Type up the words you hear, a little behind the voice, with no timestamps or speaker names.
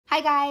Hi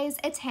guys,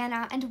 it's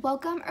Hannah and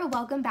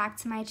welcome back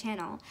to my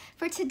channel.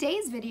 For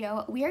today's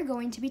video, we are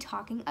going to be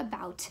talking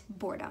about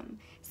boredom.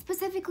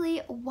 Specifically,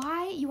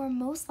 why you are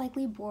most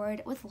likely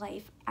bored with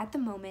life at the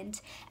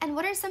moment and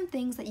what are some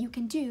things that you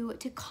can do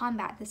to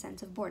combat the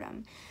sense of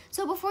boredom.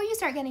 So before you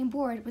start getting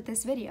bored with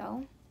this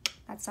video,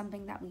 that's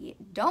something that we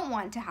don't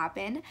want to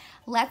happen,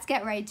 let's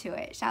get right to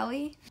it, shall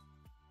we?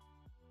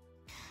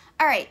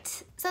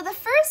 Alright, so the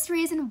first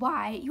reason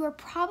why you are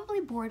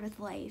probably bored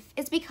with life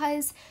is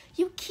because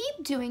you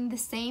keep doing the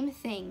same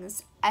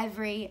things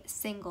every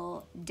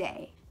single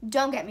day.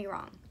 Don't get me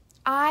wrong.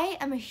 I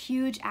am a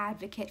huge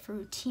advocate for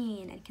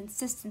routine and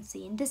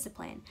consistency and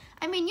discipline.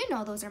 I mean, you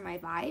know those are my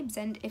vibes,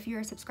 and if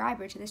you're a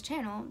subscriber to this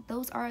channel,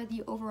 those are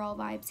the overall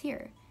vibes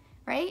here,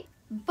 right?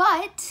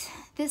 But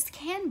this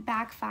can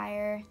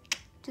backfire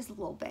just a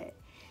little bit.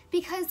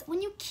 Because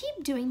when you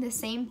keep doing the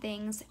same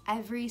things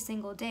every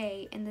single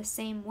day in the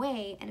same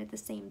way and at the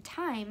same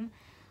time,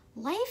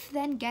 life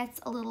then gets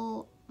a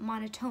little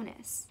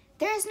monotonous.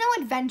 There is no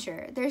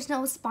adventure, there's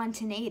no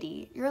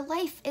spontaneity. Your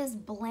life is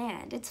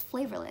bland, it's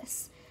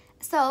flavorless.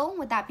 So,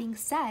 with that being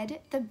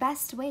said, the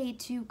best way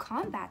to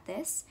combat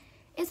this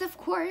is, of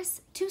course,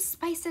 to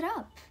spice it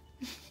up.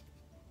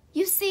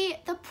 You see,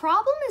 the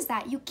problem is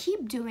that you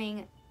keep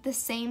doing the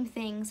same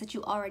things that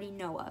you already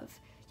know of.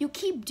 You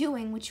keep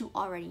doing what you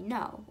already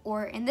know,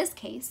 or in this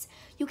case,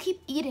 you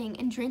keep eating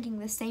and drinking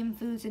the same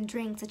foods and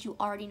drinks that you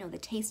already know the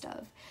taste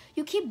of.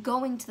 You keep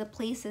going to the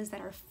places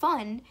that are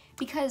fun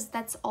because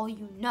that's all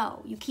you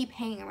know. You keep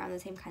hanging around the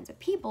same kinds of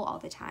people all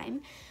the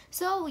time.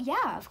 So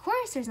yeah, of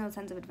course there's no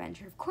sense of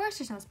adventure. Of course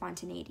there's no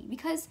spontaneity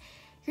because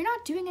you're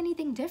not doing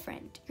anything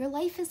different. Your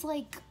life is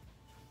like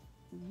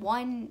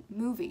one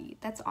movie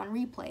that's on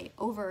replay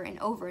over and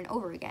over and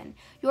over again.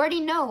 You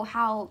already know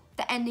how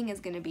the ending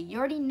is going to be. You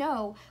already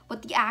know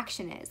what the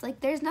action is. Like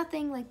there's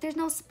nothing, like there's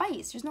no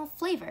spice, there's no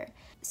flavor.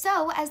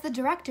 So as the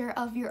director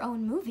of your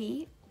own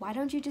movie, why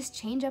don't you just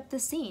change up the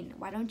scene?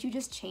 Why don't you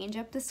just change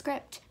up the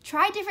script?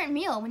 Try a different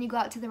meal when you go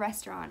out to the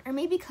restaurant, or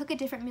maybe cook a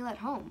different meal at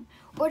home.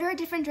 Order a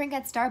different drink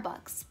at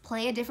Starbucks.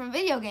 Play a different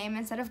video game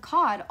instead of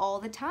COD all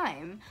the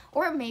time.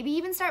 Or maybe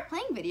even start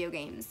playing video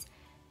games.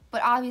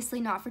 But obviously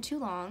not for too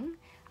long.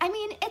 I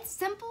mean, it's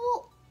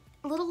simple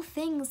little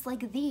things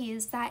like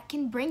these that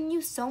can bring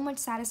you so much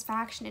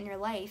satisfaction in your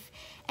life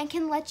and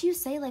can let you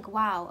say like,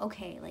 wow,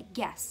 okay, like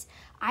yes,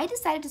 I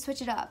decided to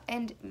switch it up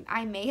and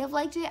I may have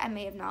liked it, I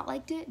may have not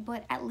liked it,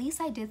 but at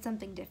least I did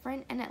something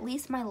different and at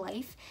least my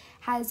life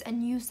has a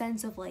new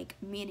sense of like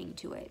meaning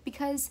to it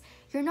because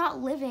you're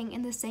not living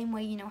in the same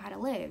way you know how to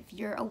live.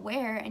 You're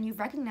aware and you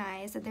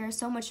recognize that there's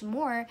so much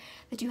more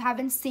that you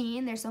haven't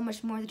seen, there's so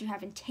much more that you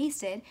haven't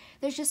tasted,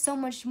 there's just so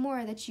much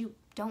more that you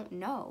don't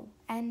know.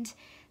 And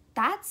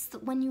that's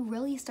when you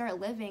really start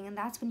living and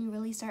that's when you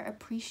really start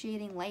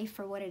appreciating life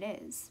for what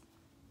it is.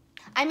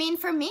 I mean,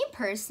 for me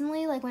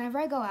personally, like whenever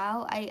I go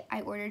out,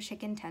 I order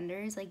chicken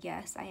tenders. Like,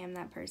 yes, I am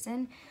that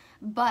person.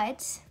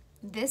 But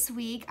this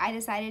week, I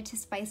decided to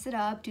spice it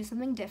up, do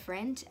something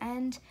different,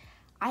 and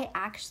I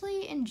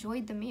actually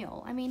enjoyed the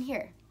meal. I mean,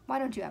 here, why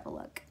don't you have a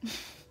look?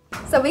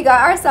 So we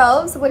got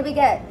ourselves, what did we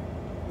get?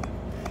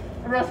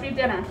 A roast beef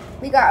dinner.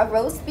 We got a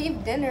roast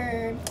beef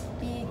dinner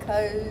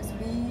because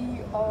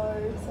we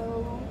are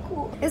so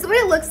cool. This is what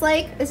it looks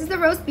like. This is the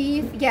roast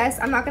beef. Yes,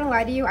 I'm not gonna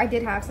lie to you, I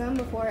did have some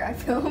before I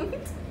filmed.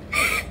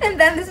 And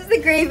then this is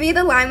the gravy,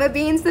 the lima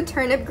beans, the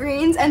turnip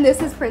greens, and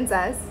this is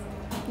Princess.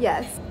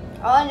 Yes.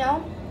 All I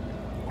know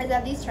is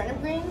that these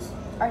turnip greens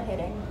are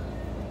hitting.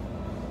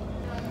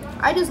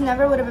 I just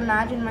never would have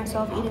imagined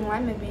myself eating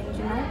lima beans,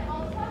 you know?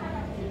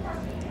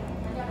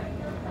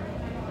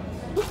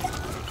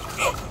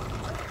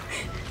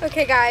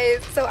 Okay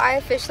guys, so I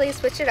officially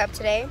switched it up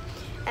today,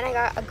 and I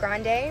got a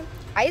grande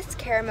iced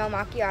caramel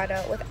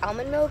macchiato with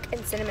almond milk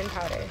and cinnamon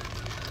powder.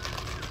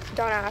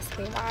 Don't ask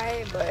me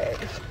why, but...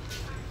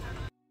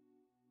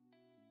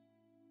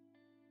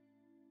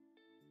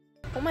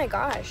 Oh my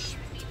gosh,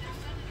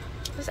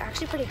 it was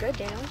actually pretty good,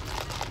 Daniel.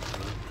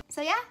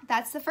 So yeah,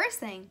 that's the first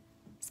thing.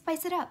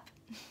 Spice it up.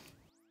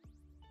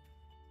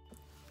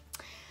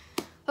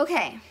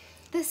 Okay,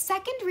 the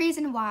second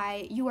reason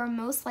why you are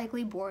most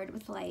likely bored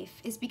with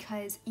life is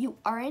because you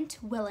aren't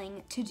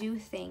willing to do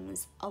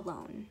things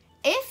alone.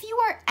 If you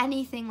are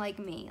anything like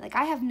me, like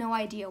I have no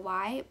idea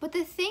why, but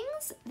the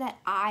things that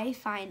I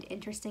find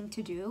interesting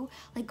to do,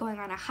 like going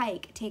on a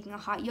hike, taking a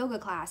hot yoga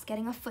class,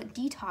 getting a foot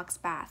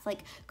detox bath,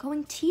 like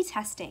going tea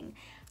testing,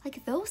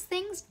 like those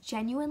things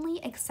genuinely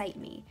excite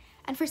me.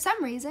 And for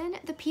some reason,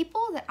 the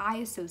people that I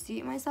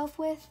associate myself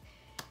with,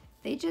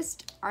 they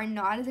just are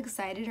not as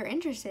excited or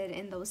interested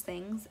in those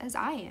things as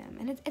I am.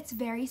 And it's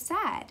very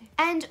sad.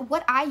 And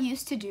what I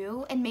used to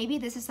do, and maybe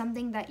this is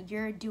something that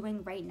you're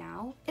doing right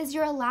now, is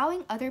you're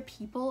allowing other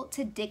people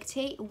to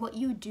dictate what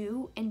you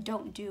do and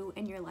don't do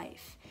in your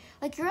life.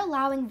 Like you're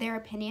allowing their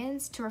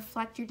opinions to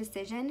reflect your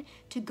decision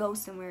to go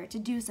somewhere, to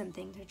do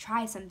something, to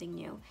try something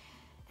new.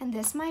 And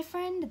this, my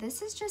friend,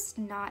 this is just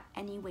not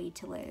any way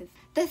to live.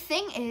 The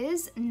thing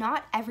is,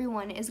 not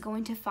everyone is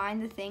going to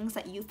find the things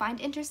that you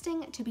find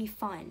interesting to be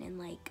fun and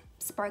like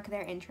spark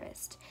their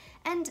interest.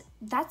 And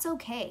that's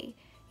okay.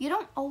 You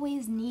don't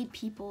always need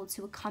people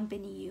to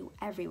accompany you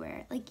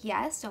everywhere. Like,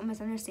 yes, don't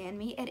misunderstand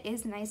me. It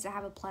is nice to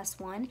have a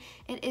 +1.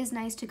 It is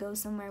nice to go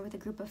somewhere with a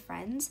group of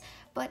friends,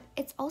 but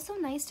it's also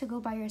nice to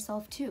go by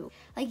yourself too.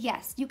 Like,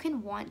 yes, you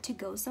can want to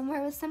go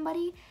somewhere with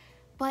somebody,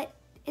 but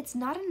it's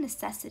not a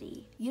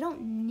necessity. You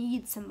don't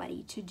need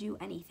somebody to do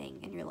anything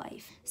in your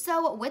life.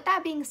 So with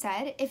that being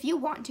said, if you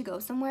want to go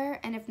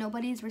somewhere and if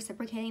nobody's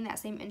reciprocating that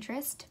same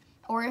interest,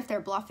 or if they're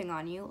bluffing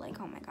on you,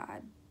 like, oh my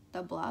God,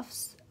 the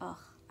bluffs, ugh,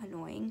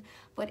 annoying.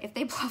 But if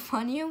they bluff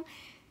on you,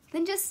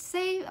 then just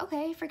say,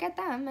 okay, forget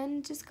them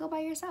and just go by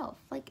yourself.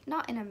 Like,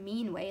 not in a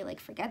mean way, like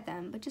forget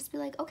them, but just be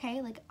like,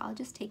 okay, like I'll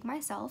just take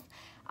myself,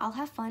 I'll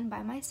have fun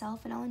by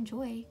myself, and I'll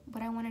enjoy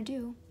what I want to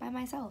do by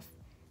myself.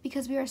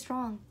 Because we are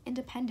strong,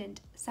 independent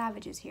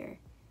savages here.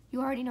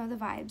 You already know the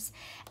vibes.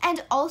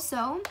 And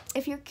also,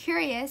 if you're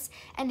curious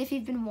and if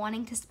you've been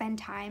wanting to spend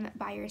time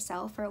by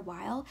yourself for a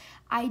while,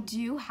 I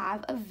do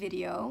have a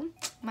video,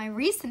 my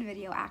recent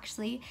video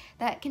actually,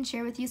 that can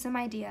share with you some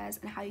ideas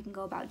on how you can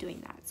go about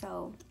doing that.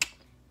 So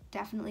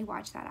definitely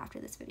watch that after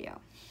this video.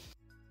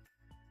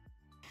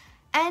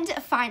 And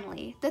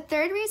finally, the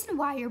third reason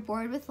why you're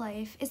bored with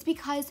life is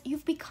because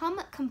you've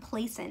become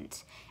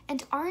complacent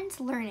and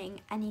aren't learning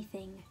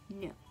anything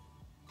new.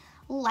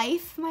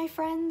 Life, my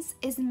friends,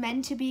 is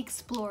meant to be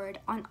explored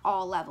on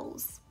all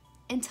levels,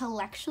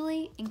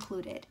 intellectually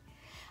included.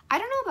 I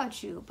don't know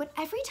about you, but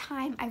every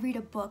time I read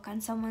a book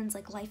on someone's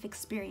like life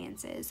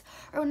experiences,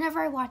 or whenever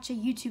I watch a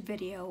YouTube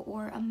video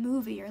or a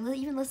movie, or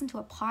even listen to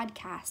a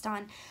podcast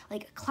on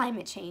like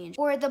climate change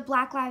or the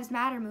Black Lives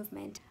Matter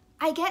movement,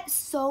 I get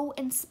so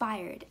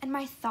inspired and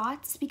my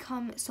thoughts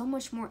become so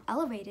much more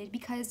elevated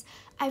because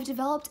I've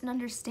developed an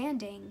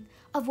understanding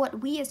of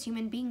what we as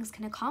human beings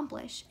can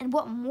accomplish and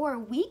what more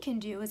we can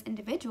do as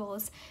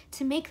individuals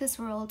to make this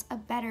world a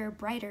better,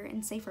 brighter,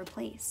 and safer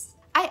place.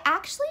 I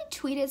actually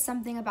tweeted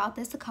something about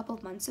this a couple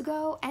of months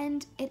ago,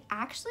 and it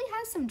actually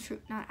has some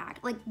truth,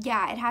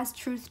 it has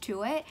truth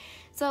to it.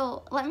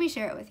 So let me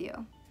share it with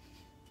you.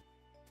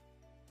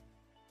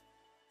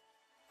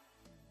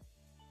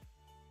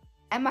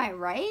 Am I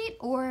right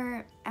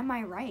or am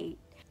I right?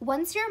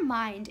 Once your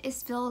mind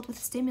is filled with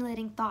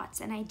stimulating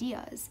thoughts and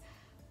ideas,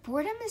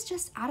 boredom is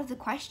just out of the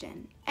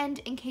question. And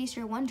in case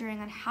you're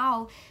wondering on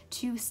how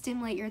to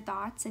stimulate your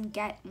thoughts and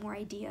get more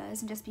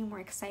ideas and just be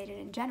more excited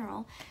in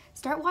general,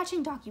 start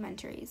watching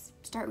documentaries,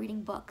 start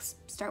reading books,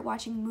 start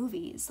watching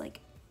movies, like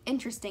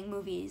interesting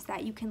movies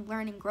that you can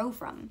learn and grow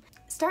from.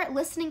 Start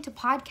listening to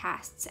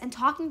podcasts and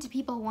talking to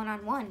people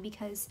one-on-one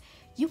because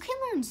you can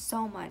learn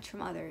so much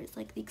from others,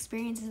 like the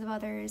experiences of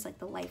others, like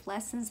the life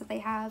lessons that they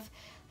have.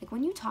 Like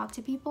when you talk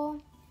to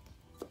people,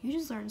 you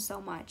just learn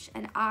so much.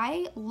 And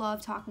I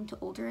love talking to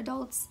older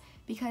adults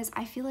because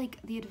I feel like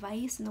the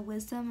advice and the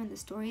wisdom and the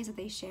stories that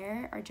they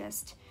share are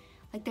just,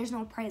 like there's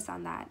no price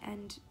on that.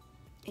 And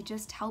it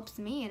just helps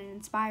me and it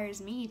inspires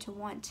me to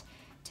want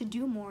to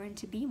do more and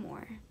to be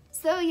more.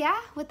 So yeah,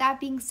 with that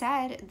being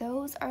said,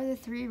 those are the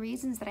 3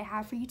 reasons that I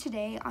have for you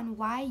today on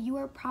why you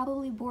are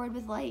probably bored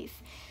with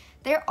life.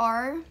 There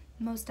are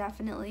most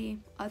definitely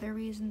other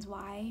reasons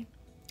why,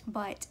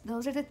 but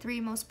those are the 3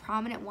 most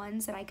prominent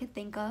ones that I could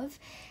think of,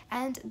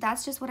 and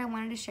that's just what I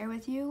wanted to share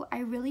with you. I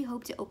really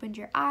hope to open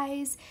your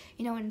eyes,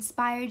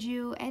 inspired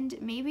you, and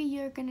maybe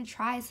you're gonna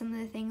try some of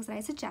the things that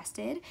I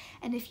suggested,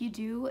 and if you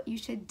do, you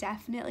should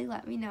definitely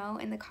let me know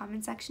in the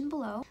comment section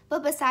below.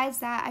 But besides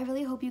that, I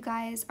really hope you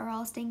guys are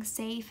all staying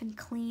safe and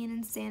clean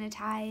and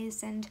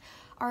sanitized and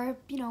are,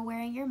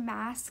 wearing your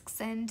masks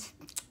and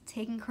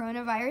taking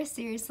coronavirus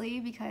seriously,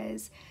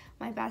 because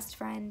my best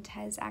friend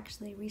has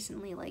actually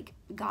recently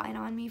gotten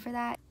on me for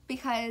that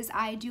because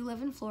I do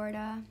live in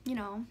Florida,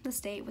 the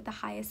state with the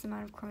highest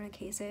amount of corona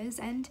cases.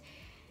 And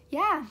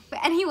yeah,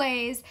 but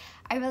anyways,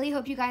 I really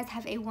hope you guys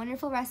have a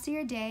wonderful rest of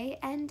your day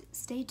and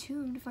stay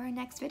tuned for our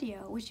next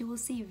video, which you will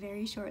see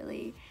very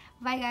shortly.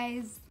 Bye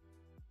guys.